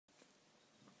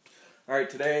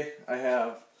Alright, today I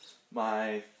have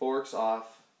my forks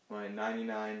off my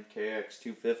 99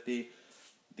 KX250.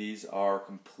 These are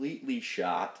completely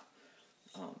shot.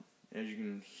 As you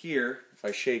can hear, if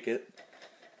I shake it,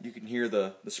 you can hear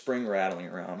the spring rattling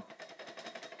around.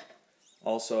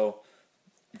 Also,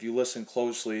 if you listen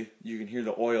closely, you can hear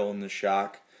the oil in the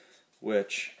shock,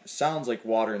 which sounds like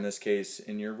water in this case,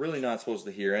 and you're really not supposed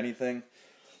to hear anything.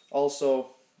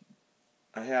 Also,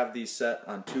 I have these set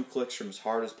on 2 clicks from as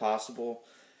hard as possible,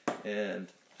 and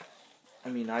I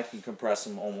mean I can compress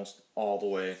them almost all the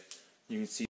way. You can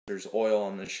see there's oil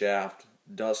on the shaft,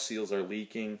 dust seals are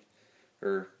leaking,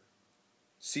 and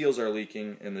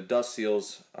the dust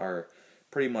seals are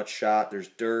pretty much shot. There's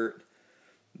dirt,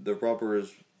 the rubber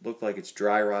look like it's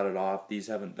dry rotted off. These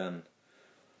haven't been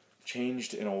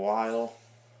changed in a while,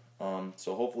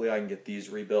 so hopefully I can get these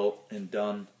rebuilt and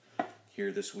done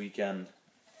here this weekend,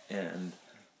 and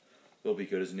they'll be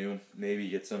good as new. Maybe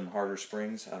get some harder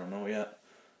springs, I don't know yet.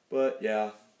 But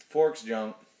yeah, fork's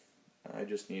junk. I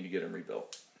just need to get them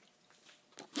rebuilt.